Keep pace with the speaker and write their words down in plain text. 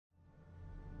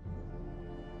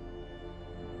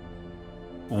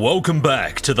Welcome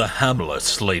back to the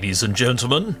Hamlet, ladies and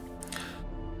gentlemen.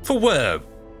 For where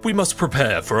we must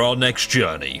prepare for our next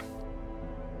journey.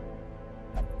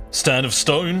 Stand of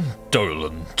Stone,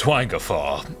 Dolan,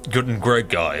 Twangafar, Guten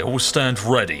Gregai all stand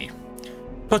ready,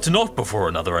 but not before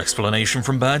another explanation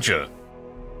from Badger.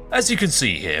 As you can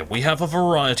see here, we have a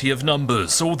variety of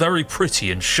numbers, all very pretty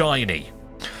and shiny.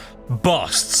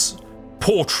 Busts,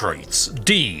 portraits,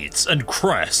 deeds, and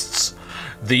crests.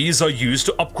 These are used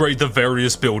to upgrade the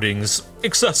various buildings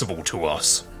accessible to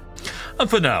us. And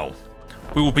for now,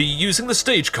 we will be using the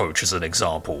stagecoach as an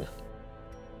example.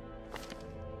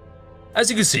 As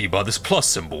you can see by this plus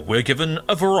symbol, we're given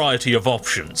a variety of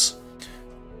options.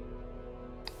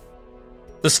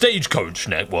 The stagecoach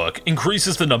network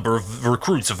increases the number of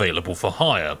recruits available for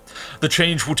hire. The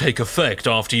change will take effect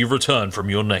after you return from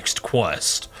your next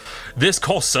quest. This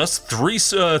costs us 3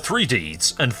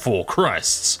 deeds and 4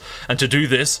 crests, and to do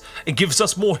this, it gives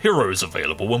us more heroes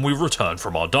available when we return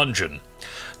from our dungeon.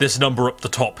 This number up the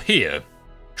top here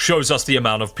shows us the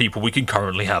amount of people we can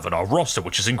currently have in our roster,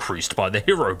 which is increased by the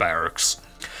hero barracks.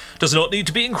 Does not need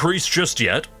to be increased just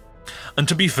yet, and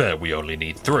to be fair, we only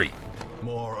need 3.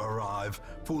 More arrive,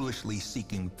 foolishly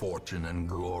seeking fortune and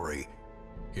glory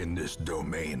in this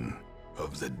domain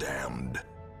of the damned.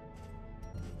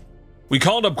 We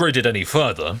can't upgrade it any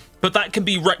further, but that can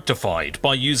be rectified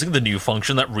by using the new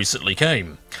function that recently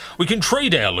came. We can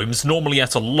trade heirlooms, normally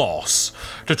at a loss,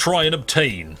 to try and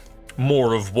obtain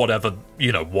more of whatever,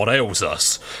 what ails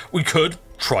us. We could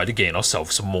try to gain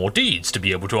ourselves some more deeds to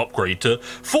be able to upgrade to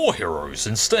 4 heroes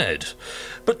instead.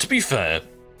 But to be fair,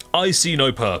 I see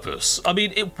no purpose. I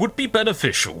mean, it would be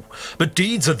beneficial, but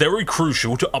deeds are very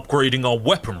crucial to upgrading our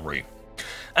weaponry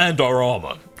and our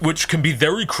armor, which can be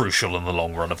very crucial in the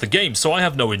long run of the game, so I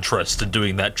have no interest in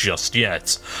doing that just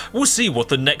yet. We'll see what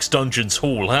the next Dungeons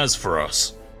Hall has for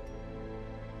us.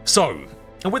 So,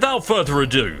 without further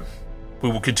ado,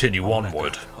 we will continue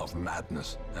onward. Of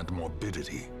madness and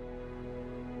morbidity,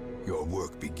 your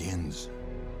work begins.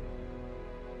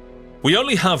 We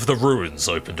only have the ruins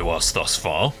open to us thus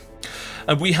far,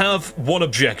 and we have one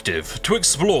objective: to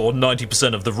explore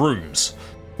 90% of the rooms.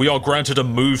 We are granted a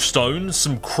move stone,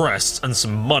 some crests, and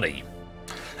some money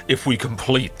if we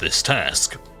complete this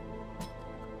task.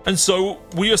 And so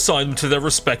we assign them to their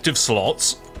respective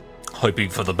slots,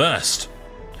 hoping for the best.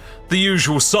 The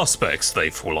usual suspects they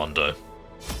fall under.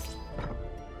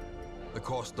 The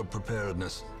cost of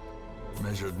preparedness,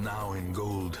 measured now in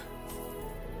gold,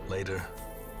 later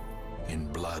in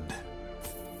blood.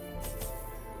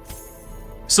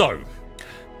 So,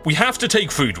 we have to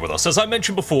take food with us. As I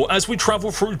mentioned before, as we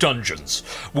travel through dungeons,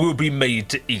 we will be made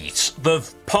to eat. The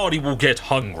party will get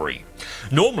hungry.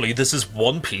 Normally, this is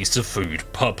 1 piece of food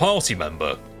per party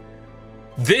member.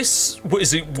 This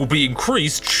will be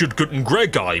increased should Guten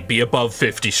Gregai be above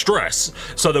 50 stress,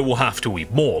 so they will have to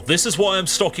eat more. This is why I'm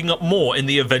stocking up more in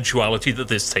the eventuality that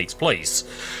this takes place.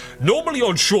 Normally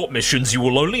on short missions you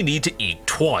will only need to eat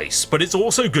twice, but it's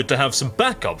also good to have some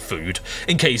backup food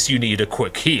in case you need a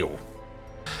quick heal.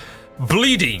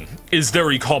 Bleeding is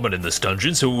very common in this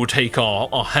dungeon, so we will take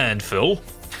our handful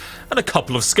and a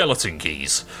couple of skeleton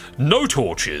keys. No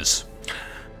torches.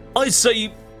 I'd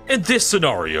say in this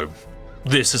scenario,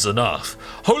 this is enough.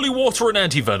 Holy water and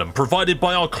antivenom provided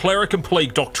by our cleric and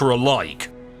plague doctor alike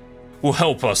will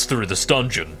help us through this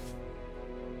dungeon.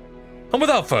 And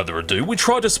without further ado, we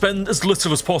try to spend as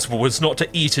little as possible as not to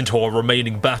eat into our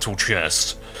remaining battle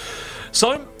chest.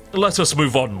 So, let us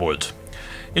move onward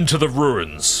into the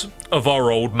ruins of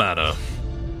our old manor.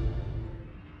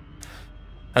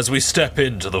 As we step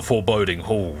into the foreboding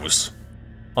halls,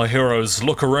 our heroes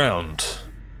look around.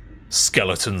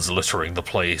 Skeletons littering the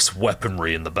place,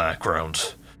 weaponry in the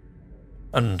background,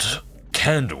 and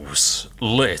candles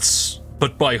lit,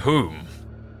 but by whom?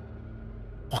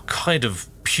 What kind of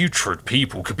putrid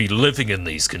people could be living in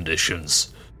these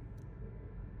conditions?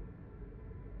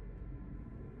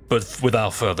 But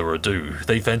without further ado,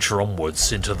 they venture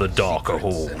onwards into the darker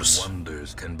halls. And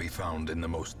wonders can be found in the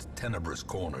most tenebrous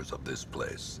corners of this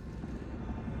place.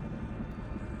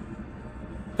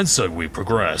 And so we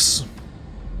progress.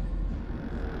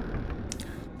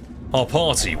 Our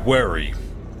party, wary.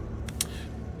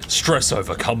 Stress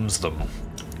overcomes them,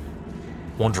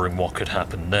 wondering what could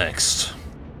happen next.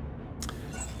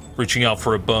 Reaching out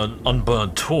for a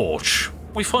unburned torch,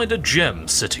 we find a gem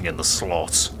sitting in the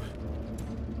slot.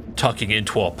 Tucking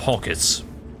into our pockets,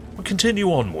 we continue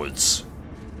onwards,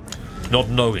 not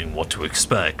knowing what to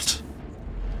expect.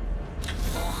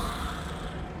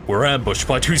 We're ambushed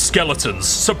by 2 skeletons,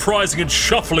 surprising and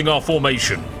shuffling our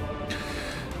formation.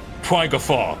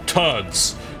 Twangafar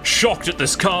turns, shocked at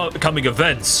this coming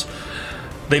events,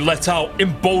 They let out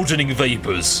emboldening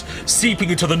vapors, seeping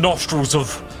into the nostrils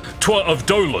of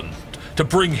Dolan to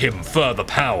bring him further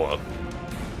power.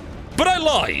 But I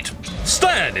lied.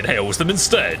 Stan inhales them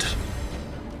instead.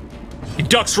 He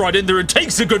ducks right in there and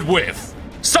takes a good whiff,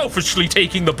 selfishly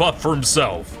taking the buff for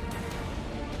himself.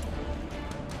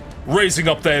 Raising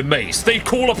up their mace, they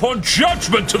call upon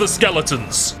judgment to the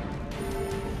skeletons,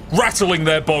 rattling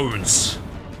their bones.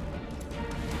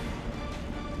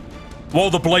 While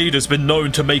the blade has been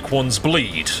known to make ones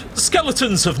bleed, the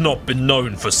skeletons have not been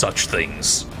known for such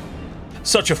things.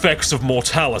 Such effects of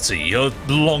mortality are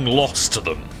long lost to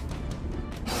them.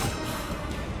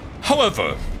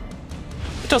 However,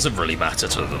 it doesn't really matter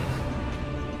to them.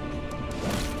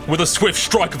 With a swift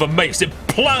strike of a mace, it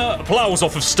plows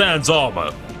off of Stan's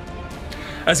armor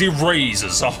as he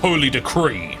raises a holy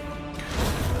decree,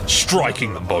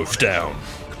 striking them both down.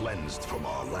 Cleansed from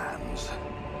our lands.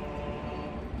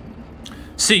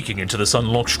 Seeking into this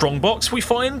unlocked strongbox, we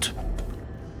find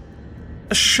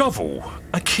a shovel,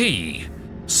 a key,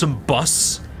 some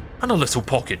busts, and a little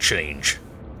pocket change.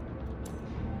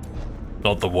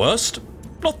 Not the worst,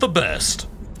 not the best.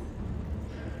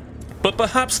 But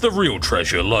perhaps the real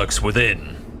treasure lurks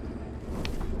within.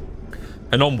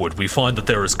 And onward we find that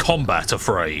there is combat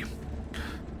affray,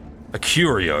 a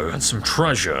curio, and some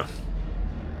treasure.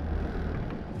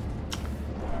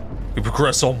 We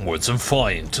progress onwards and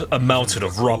find a mountain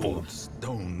of rubble.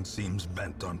 Stone seems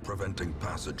bent on preventing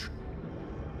passage.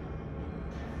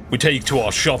 We take to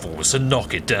our shovels and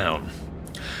knock it down.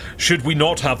 Should we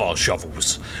not have our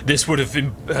shovels, this would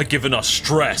have given us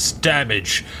stress,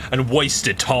 damage, and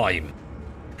wasted time.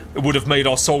 It would have made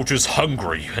our soldiers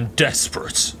hungry and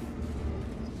desperate.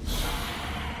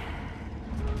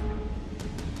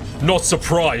 Not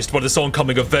surprised by this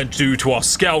oncoming event due to our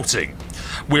scouting,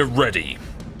 we're ready.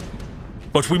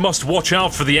 But we must watch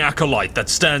out for the acolyte that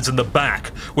stands in the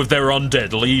back with their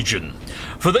undead legion,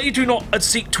 for they do not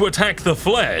seek to attack the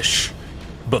flesh,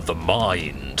 but the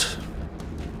mind.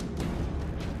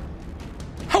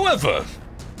 However,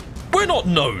 we're not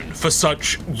known for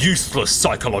such useless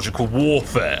psychological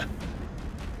warfare.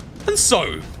 And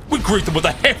so, we greet them with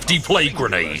a hefty plague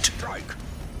grenade.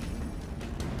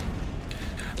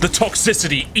 The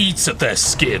toxicity eats at their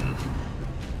skin.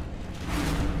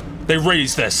 They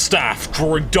raise their staff,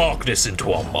 drawing darkness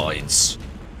into our minds.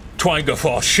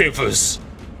 Twangafar shivers.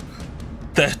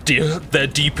 Their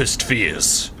deepest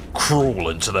fears crawl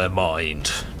into their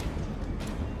mind.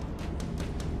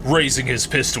 Raising his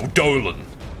pistol, Dolan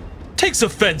takes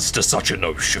offense to such a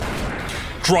notion,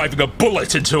 driving a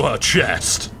bullet into her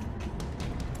chest.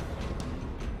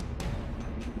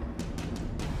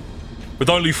 With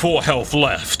only 4 health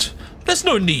left, there's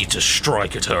no need to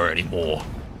strike at her anymore.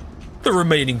 The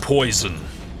remaining poison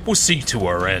will see to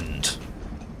her end.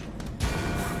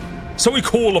 So we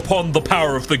call upon the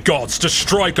power of the gods to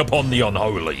strike upon the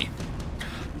unholy.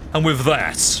 And with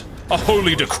that, a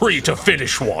holy decree to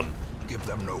finish one. Give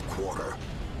them no quarter.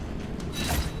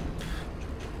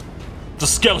 The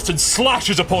skeleton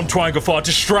slashes upon Twangafar,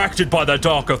 distracted by their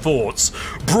darker thoughts,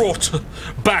 brought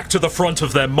back to the front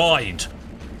of their mind.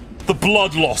 The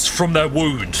blood loss from their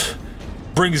wound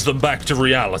brings them back to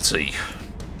reality.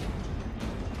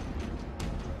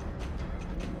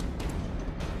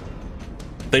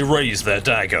 They raise their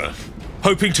dagger,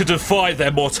 hoping to defy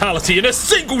their mortality in a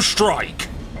single strike,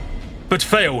 but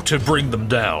fail to bring them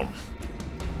down.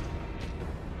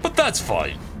 But that's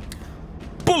fine.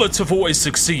 Bullets have always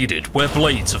succeeded where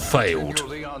blades have failed.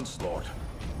 Continue the onslaught.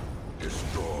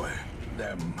 Destroy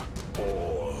them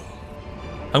all.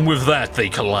 And with that, they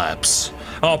collapse.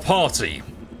 Our party,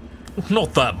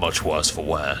 not that much worse for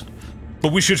wear.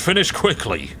 But we should finish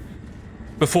quickly,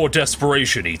 before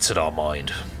desperation eats at our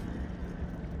mind.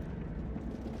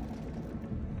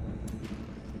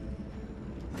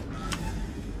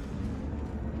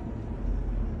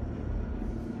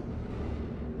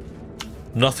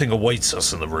 Nothing awaits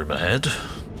us in the room ahead.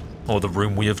 Or the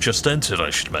room we have just entered, I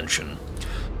should mention.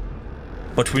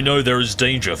 But we know there is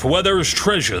danger, for where there is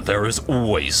treasure, there is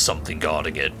always something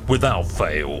guarding it, without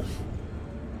fail.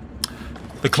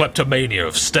 The kleptomania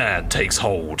of Stan takes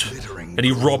hold, and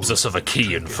he robs us of a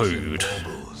key and food.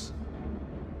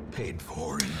 Paid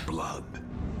for in blood.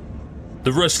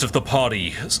 The rest of the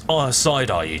party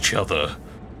side-eye each other,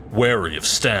 wary of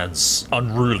Stan's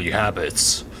unruly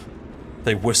habits.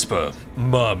 They whisper,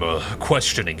 murmur,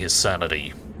 questioning his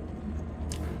sanity.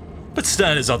 But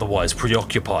Stan is otherwise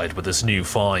preoccupied with his new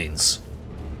finds.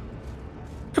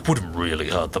 It wouldn't really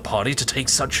hurt the party to take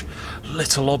such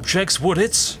little objects, would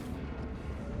it?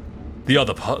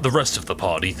 The rest of the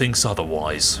party thinks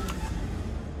otherwise.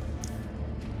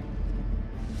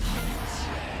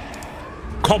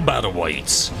 Combat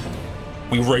awaits.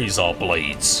 We raise our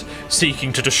blades,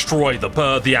 seeking to destroy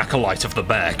the acolyte of the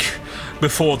back,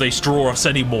 before they draw us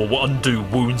any more undue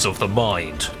wounds of the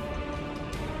mind.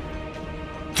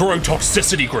 Throw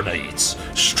toxicity grenades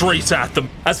straight at them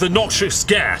as the noxious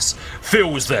gas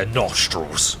fills their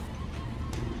nostrils.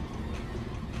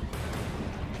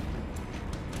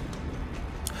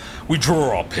 We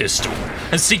draw our pistol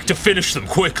and seek to finish them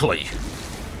quickly.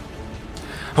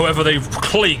 However, they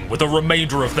cling with the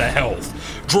remainder of their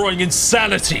health, drawing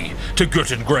insanity to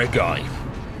Guten Gregor.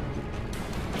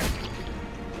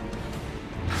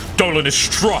 Dolan is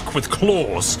struck with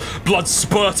claws, blood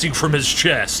spurting from his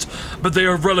chest, but they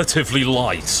are relatively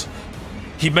light.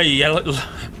 He may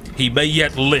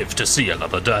yet live to see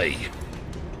another day.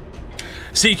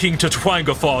 Seeking to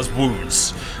Twangafar's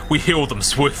wounds, we heal them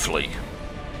swiftly.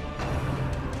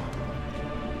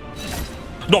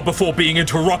 Not before being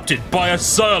interrupted by a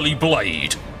surly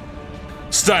blade.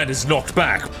 Stan is knocked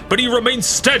back, but he remains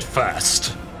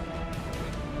steadfast.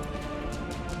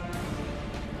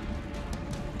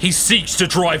 He seeks to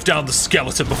drive down the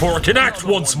skeleton before it can act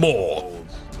once more.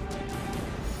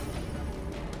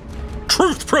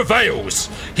 Truth prevails,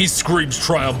 he screams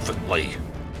triumphantly.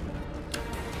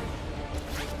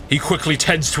 He quickly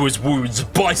tends to his wounds,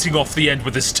 biting off the end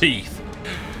with his teeth,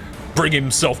 bring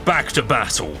himself back to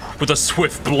battle with a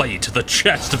swift blade to the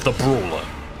chest of the brawler.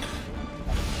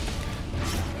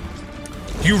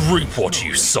 You reap what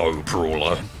you sow,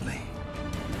 brawler.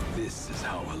 This is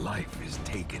how a life is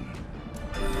taken.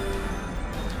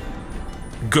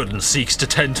 Gooden seeks to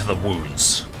tend to the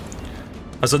wounds,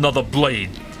 as another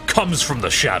blade comes from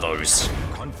the shadows,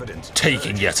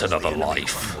 taking yet another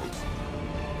life.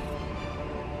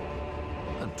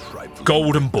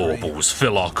 Golden baubles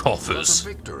fill our coffers.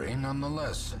 Victory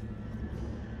nonetheless.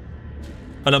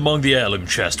 And among the heirloom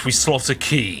chest we slot a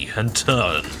key and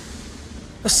turn.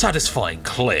 A satisfying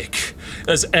click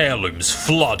as heirlooms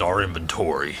flood our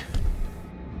inventory.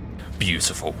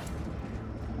 Beautiful.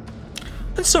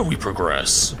 And so we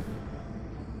progress.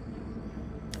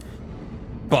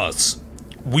 But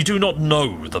we do not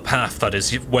know the path that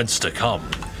is whence to come,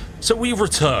 so we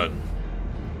return.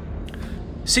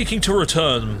 Seeking to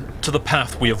return to the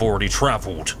path we have already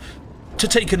travelled, to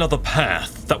take another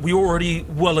path that we already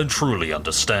well and truly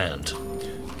understand.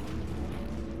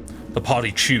 The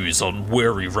party chews on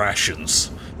weary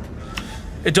rations.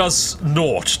 It does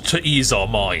naught to ease our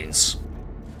minds.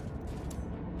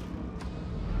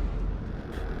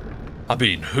 I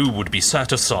mean, who would be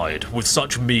satisfied with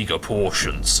such meager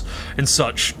portions in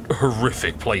such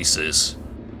horrific places?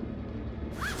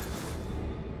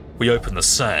 We open the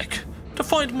sack to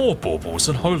find more baubles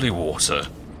and holy water.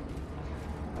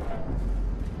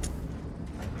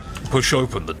 Push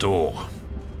open the door.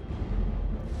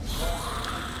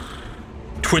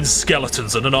 Twin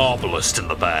skeletons and an arbalist in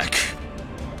the back.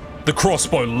 The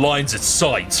crossbow lines its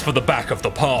sights for the back of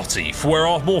the party, for where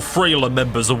our more frailer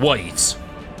members await.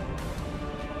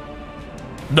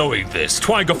 Knowing this,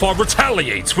 Twangafar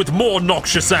retaliates with more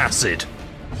noxious acid.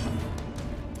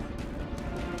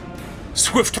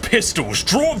 Swift pistols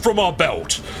drawn from our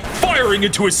belt, firing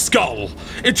into his skull.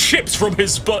 It chips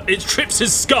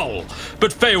his skull,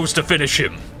 but fails to finish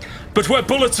him. But where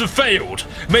bullets have failed,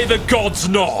 may the gods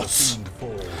not.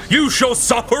 You shall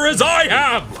suffer as I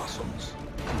have!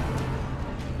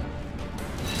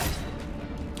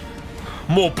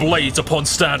 More blades upon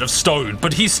stand of stone,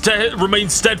 but he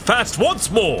remains steadfast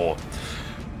once more,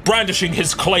 brandishing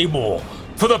his claymore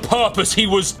for the purpose he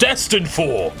was destined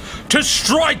for, to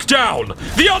strike down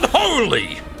the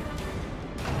unholy!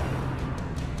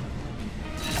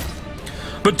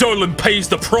 But Dolan pays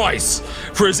the price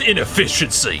for his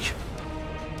inefficiency.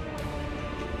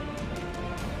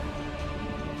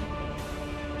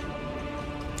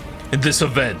 In this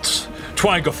event,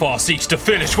 Twangafar seeks to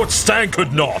finish what Stan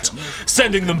could not,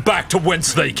 sending them back to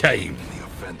whence they came. The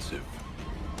offensive.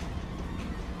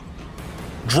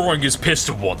 Drawing his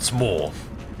pistol once more,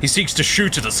 he seeks to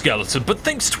shoot at the skeleton, but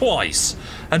thinks twice,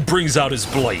 and brings out his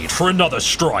blade for another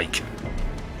strike.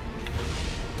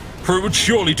 For it would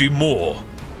surely do more,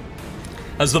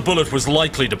 as the bullet was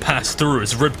likely to pass through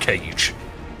his ribcage.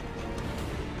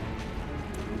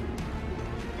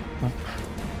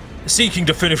 Seeking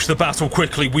to finish the battle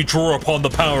quickly, we draw upon the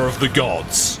power of the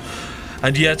gods,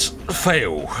 and yet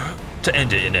fail to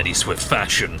end it in any swift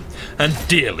fashion, and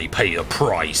dearly pay a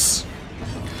price.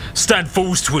 Stan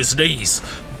falls to his knees,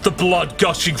 the blood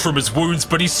gushing from his wounds,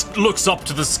 but he looks up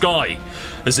to the sky,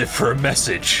 as if for a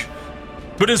message.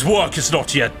 But his work is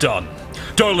not yet done.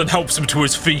 Dolan helps him to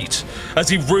his feet, as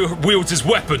he wields his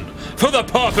weapon for the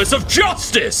purpose of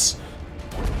justice!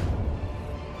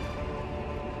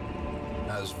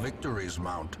 As victories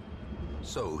mount,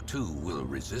 so too will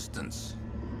resistance.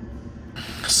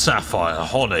 Sapphire,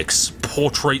 onyx,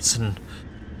 portraits and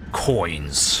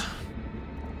coins.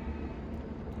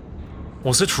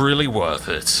 Was it really worth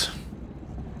it?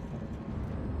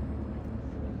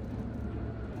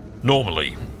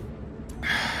 Normally,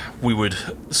 we would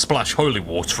splash holy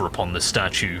water upon this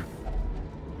statue.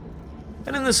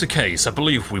 And in this case, I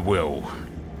believe we will.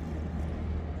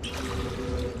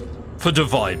 For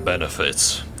divine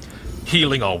benefits,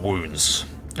 healing our wounds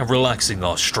and relaxing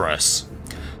our stress.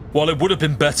 While it would have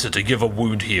been better to give a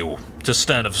wound heal to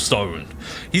Stan of Stone,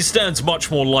 he stands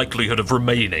much more likelihood of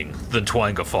remaining than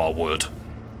Twangafar would.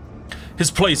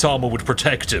 His plate armor would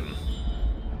protect him.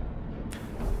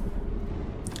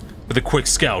 With a quick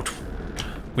scout,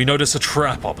 we notice a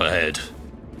trap up ahead.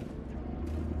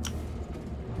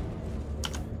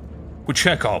 We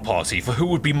check our party for who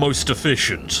would be most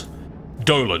efficient.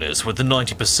 Dolan is with the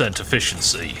 90%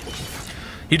 efficiency.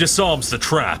 He disarms the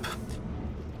trap.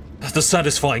 The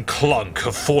satisfying clunk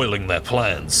of foiling their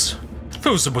plans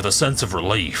fills them with a sense of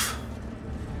relief.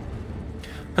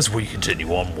 As we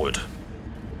continue onward.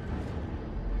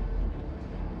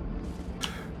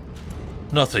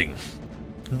 Nothing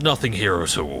here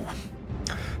at all.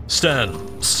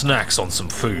 Stan snacks on some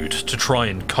food to try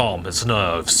and calm his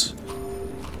nerves.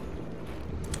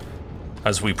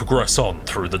 As we progress on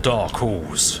through the dark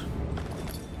halls.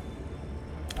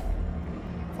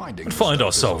 And find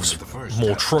ourselves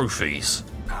more trophies.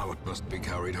 Now it must be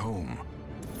carried home.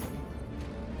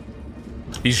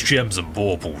 These gems and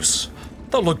baubles,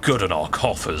 they'll look good in our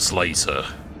coffers later.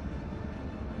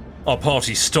 Our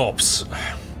party stops,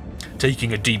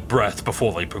 taking a deep breath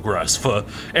before they progress, for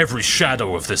every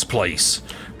shadow of this place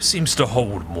seems to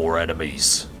hold more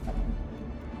enemies.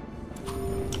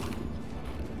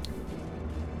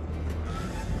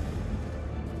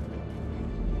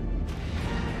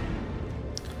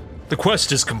 The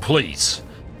quest is complete,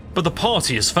 but the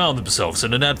party has found themselves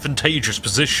in an advantageous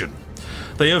position.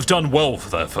 They have done well for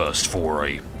their first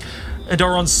foray, and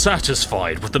are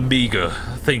unsatisfied with the meager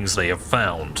things they have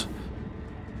found.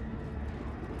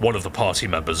 One of the party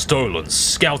members, Dolan,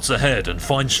 scouts ahead and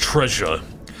finds treasure,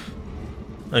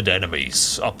 and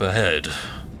enemies up ahead.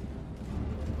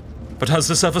 But has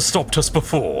this ever stopped us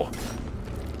before?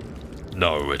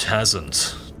 No, it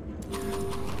hasn't.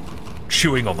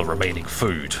 Chewing on the remaining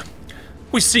food,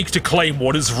 we seek to claim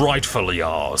what is rightfully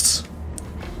ours.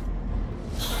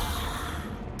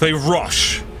 They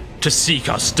rush to seek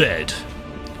us dead,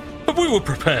 but we were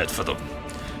prepared for them.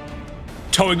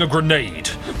 Towing a grenade,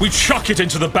 we chuck it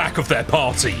into the back of their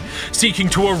party, seeking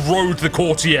to erode the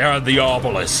courtier and the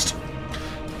arbalist.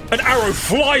 An arrow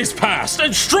flies past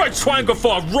and strikes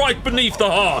Twangafar right beneath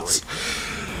the heart,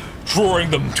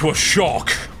 drawing them to a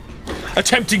shock. A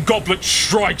tempting goblet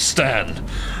strikes Stan,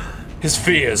 his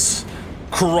fears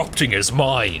corrupting his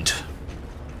mind.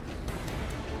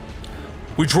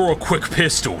 We draw a quick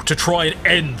pistol to try and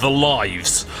end the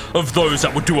lives of those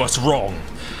that would do us wrong.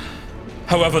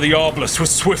 However, the arbalist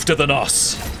was swifter than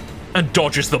us and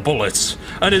dodges the bullets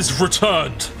and is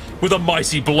returned with a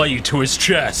mighty blade to his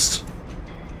chest.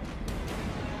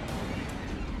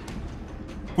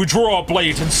 We draw our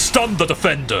blade and stun the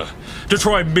defender to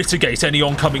try and mitigate any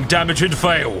oncoming damage and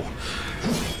fail.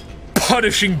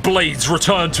 Punishing blades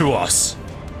return to us.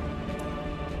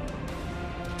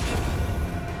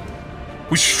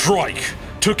 We strike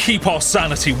to keep our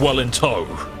sanity well in tow.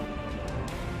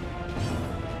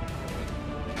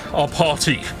 Our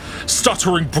party,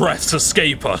 stuttering breaths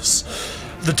escape us.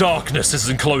 The darkness is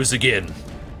enclosing in.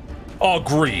 Our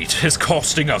greed is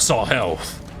costing us our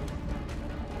health.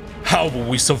 How will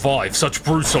we survive such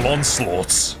brutal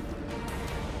onslaughts?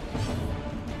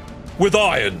 With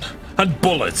iron and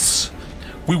bullets,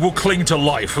 we will cling to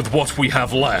life with what we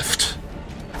have left.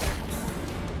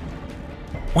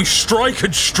 We strike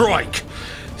and strike,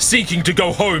 seeking to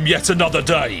go home yet another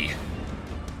day.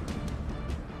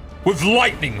 With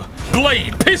lightning,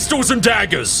 blade, pistols and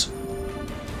daggers.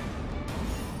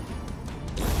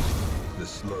 The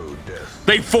slow death.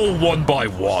 They fall one by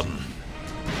one.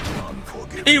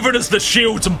 Even as the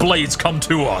shields and blades come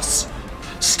to us.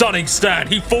 Stunning Stan,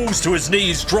 he falls to his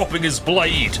knees, dropping his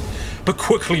blade, but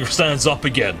quickly stands up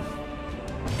again.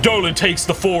 Dolan takes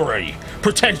the foray,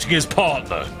 protecting his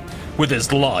partner with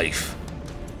his life.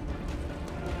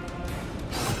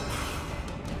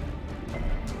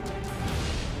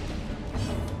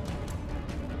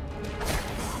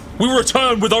 We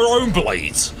return with our own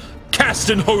blades, cast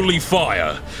in holy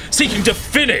fire, seeking to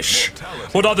finish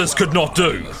what others could not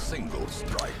do.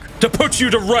 To put you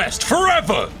to rest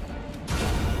forever!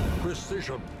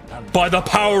 By the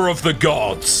power of the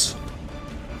gods.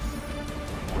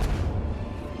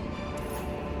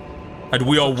 and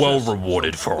we are well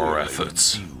rewarded for our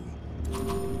efforts.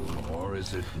 Or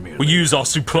is it merely We use our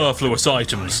superfluous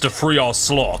items to free our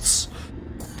slots,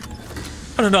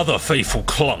 and another faithful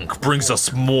clunk brings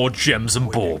us more gems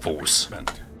and baubles.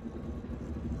 spent?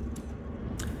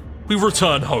 We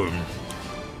return home.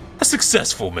 A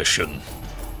successful mission.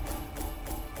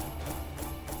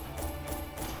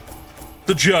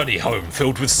 The journey home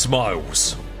filled with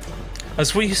smiles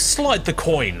as we slide the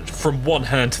coin from one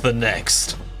hand to the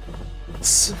next.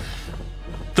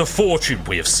 The fortune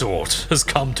we have sought has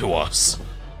come to us.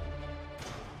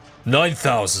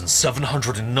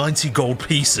 9,790 gold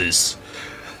pieces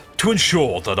to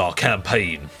ensure that our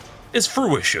campaign is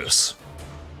fruitious.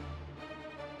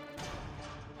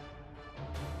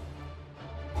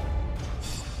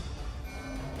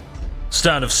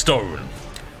 Stan of Stone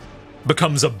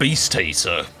becomes a Beast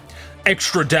Hater.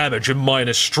 Extra damage and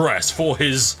minus stress for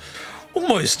his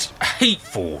almost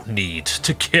hateful need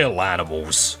to kill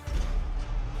animals.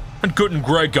 And Guten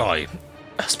Gregai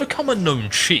has become a known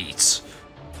cheat.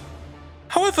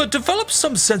 However, develops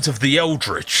some sense of the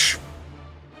Eldritch.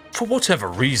 For whatever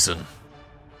reason.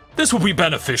 This will be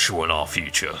beneficial in our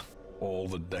future. All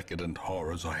the decadent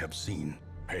horrors I have seen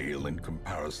pale in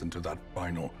comparison to that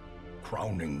final,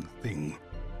 crowning thing.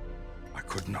 I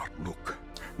could not look,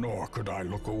 nor could I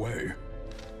look away.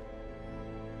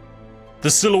 The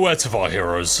silhouettes of our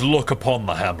heroes look upon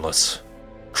the hamlet.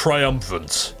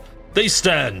 Triumphant. They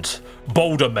stand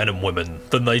bolder men and women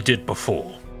than they did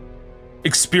before.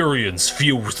 Experience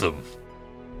fuels them.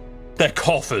 Their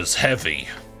coffers heavy.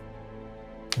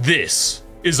 This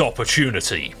is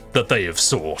opportunity that they have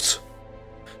sought.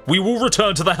 We will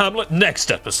return to the hamlet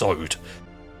next episode,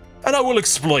 and I will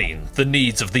explain the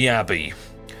needs of the abbey,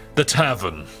 the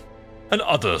tavern, and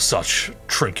other such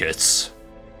trinkets.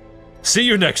 See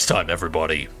you next time,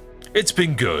 everybody. It's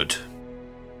been good.